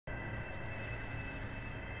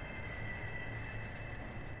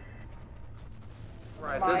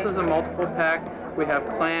This is a multiple pack. We have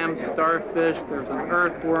clams, starfish, there's an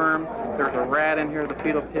earthworm, there's a rat in here, the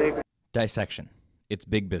fetal pig. Dissection. It's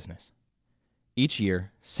big business. Each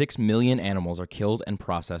year, 6 million animals are killed and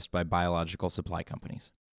processed by biological supply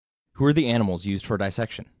companies. Who are the animals used for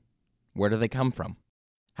dissection? Where do they come from?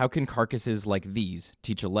 How can carcasses like these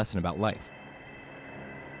teach a lesson about life?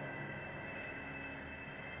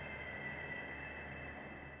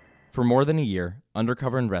 For more than a year,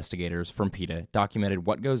 undercover investigators from PETA documented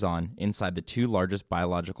what goes on inside the two largest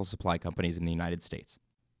biological supply companies in the United States: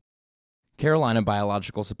 Carolina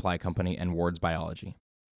Biological Supply Company and Ward's Biology.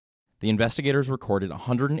 The investigators recorded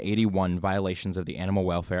 181 violations of the Animal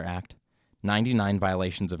Welfare Act, 99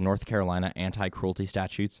 violations of North Carolina anti-cruelty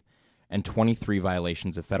statutes, and 23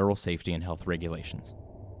 violations of federal safety and health regulations.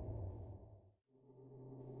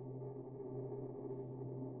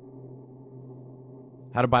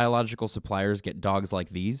 How do biological suppliers get dogs like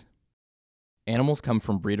these? Animals come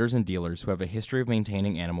from breeders and dealers who have a history of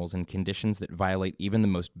maintaining animals in conditions that violate even the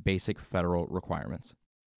most basic federal requirements.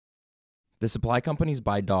 The supply companies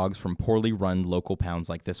buy dogs from poorly run local pounds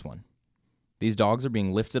like this one. These dogs are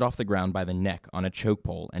being lifted off the ground by the neck on a choke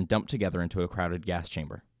pole and dumped together into a crowded gas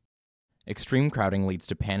chamber. Extreme crowding leads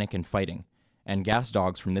to panic and fighting, and gas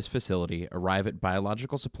dogs from this facility arrive at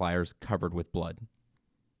biological suppliers covered with blood.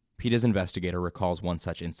 PETA's investigator recalls one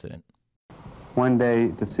such incident. One day,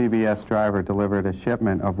 the CBS driver delivered a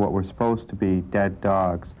shipment of what were supposed to be dead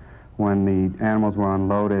dogs. When the animals were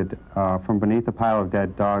unloaded, from beneath a pile of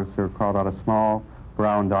dead dogs, they were crawled out a small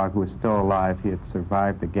brown dog who was still alive. He had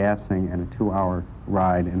survived the gassing and a 2-hour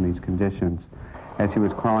ride in these conditions. As he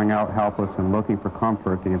was crawling out helpless and looking for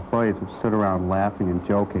comfort, the employees would sit around laughing and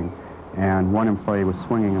joking, and one employee was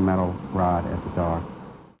swinging a metal rod at the dog.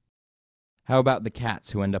 How about the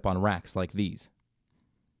cats who end up on racks like these?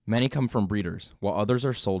 Many come from breeders, while others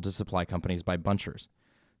are sold to supply companies by bunchers,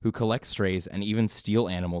 who collect strays and even steal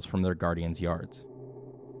animals from their guardians' yards.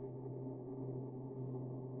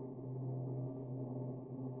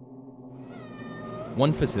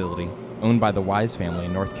 One facility, owned by the Wise family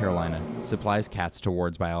in North Carolina, supplies cats to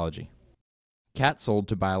Ward's Biology. Cats sold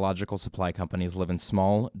to biological supply companies live in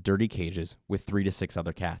small, dirty cages with 3 to 6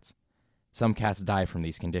 other cats. Some cats die from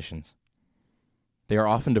these conditions. They are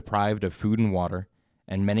often deprived of food and water,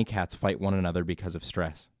 and many cats fight one another because of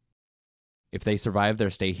stress. If they survive their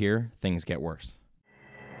stay here, things get worse.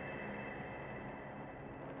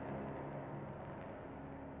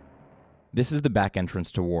 This is the back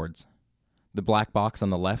entrance to Ward's. The black box on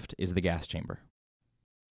the left is the gas chamber.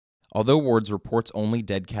 Although Ward's reports only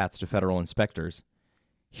dead cats to federal inspectors,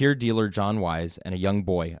 here dealer John Wise and a young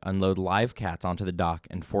boy unload live cats onto the dock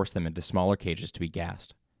and force them into smaller cages to be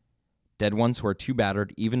gassed. Dead ones who are too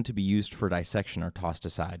battered even to be used for dissection are tossed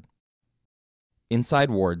aside.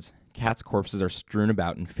 Inside Ward's, cats' corpses are strewn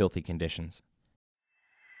about in filthy conditions.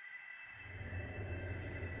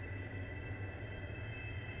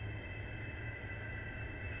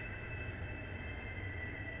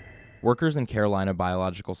 Workers in Carolina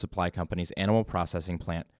Biological Supply Company's animal processing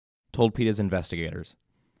plant told PETA's investigators,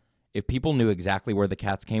 "If people knew exactly where the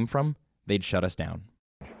cats came from, they'd shut us down."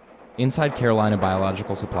 Inside Carolina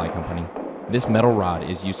Biological Supply Company, this metal rod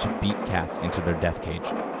is used to beat cats into their death cage.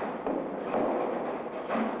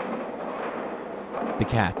 The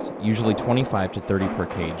cats, usually 25 to 30 per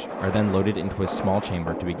cage, are then loaded into a small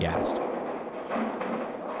chamber to be gassed. Find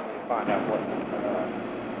out what the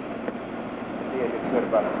DA had said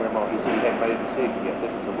about the memo. He said he hadn't made a decision yet.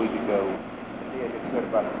 This is a week ago. The DA had said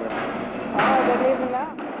about the memo. Oh, they didn't even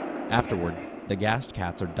know. Afterward, the gassed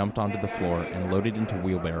cats are dumped onto the floor and loaded into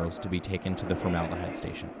wheelbarrows to be taken to the formaldehyde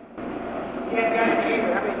station.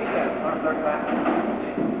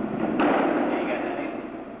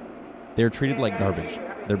 They are treated like garbage,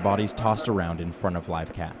 their bodies tossed around in front of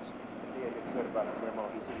live cats.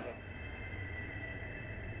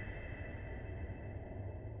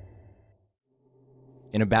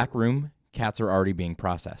 In a back room, cats are already being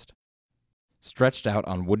processed. Stretched out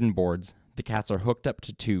on wooden boards, the cats are hooked up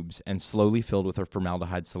to tubes and slowly filled with a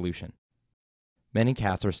formaldehyde solution. Many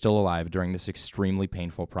cats are still alive during this extremely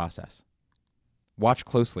painful process. Watch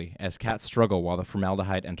closely as cats struggle while the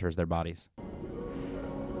formaldehyde enters their bodies.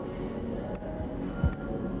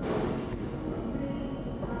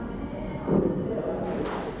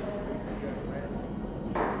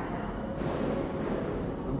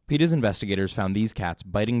 PETA's investigators found these cats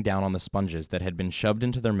biting down on the sponges that had been shoved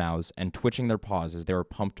into their mouths and twitching their paws as they were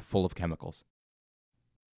pumped full of chemicals.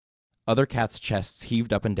 Other cats' chests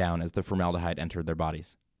heaved up and down as the formaldehyde entered their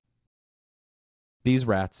bodies. These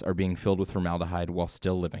rats are being filled with formaldehyde while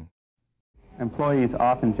still living. Employees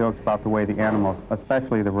often joked about the way the animals,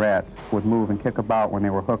 especially the rats, would move and kick about when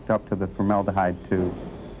they were hooked up to the formaldehyde tube.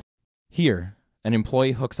 Here, an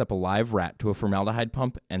employee hooks up a live rat to a formaldehyde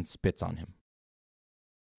pump and spits on him.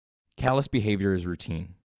 Callous behavior is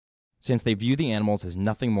routine. Since they view the animals as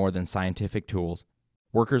nothing more than scientific tools,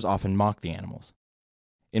 workers often mock the animals.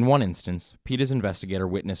 In one instance, PETA's investigator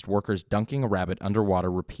witnessed workers dunking a rabbit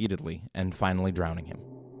underwater repeatedly and finally drowning him.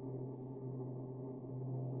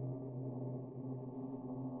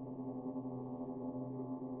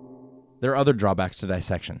 There are other drawbacks to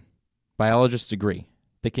dissection. Biologists agree.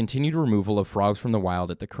 The continued removal of frogs from the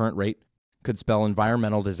wild at the current rate could spell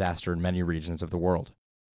environmental disaster in many regions of the world.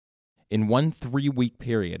 In one 3-week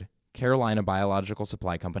period, Carolina Biological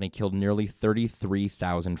Supply Company killed nearly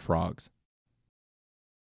 33,000 frogs.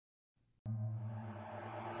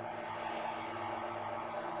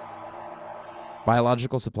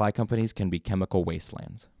 Biological supply companies can be chemical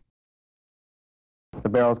wastelands. The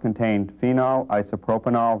barrels contained phenol,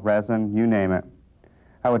 isopropanol, resin, you name it.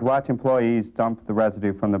 I would watch employees dump the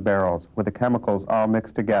residue from the barrels with the chemicals all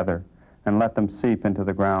mixed together and let them seep into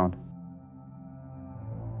the ground.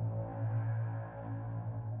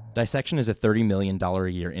 Dissection is a $30 million a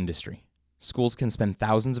year industry. Schools can spend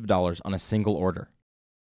thousands of dollars on a single order.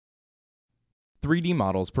 3D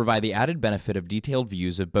models provide the added benefit of detailed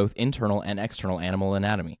views of both internal and external animal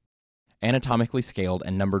anatomy, anatomically scaled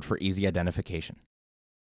and numbered for easy identification.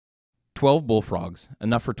 12 bullfrogs,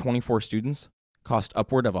 enough for 24 students, cost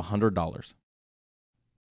upward of $100.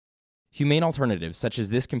 Humane alternatives such as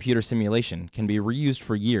this computer simulation can be reused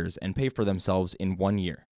for years and pay for themselves in 1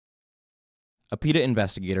 year. A PETA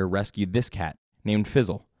investigator rescued this cat, named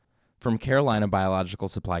Fizzle, from Carolina Biological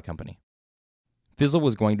Supply Company. Fizzle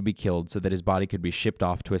was going to be killed so that his body could be shipped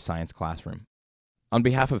off to a science classroom. On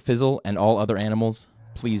behalf of Fizzle and all other animals,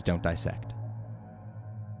 please don't dissect.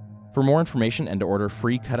 For more information and to order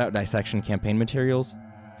free cutout dissection campaign materials,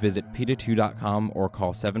 visit PETA2.com or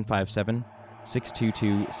call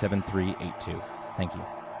 757-622-7382. Thank you.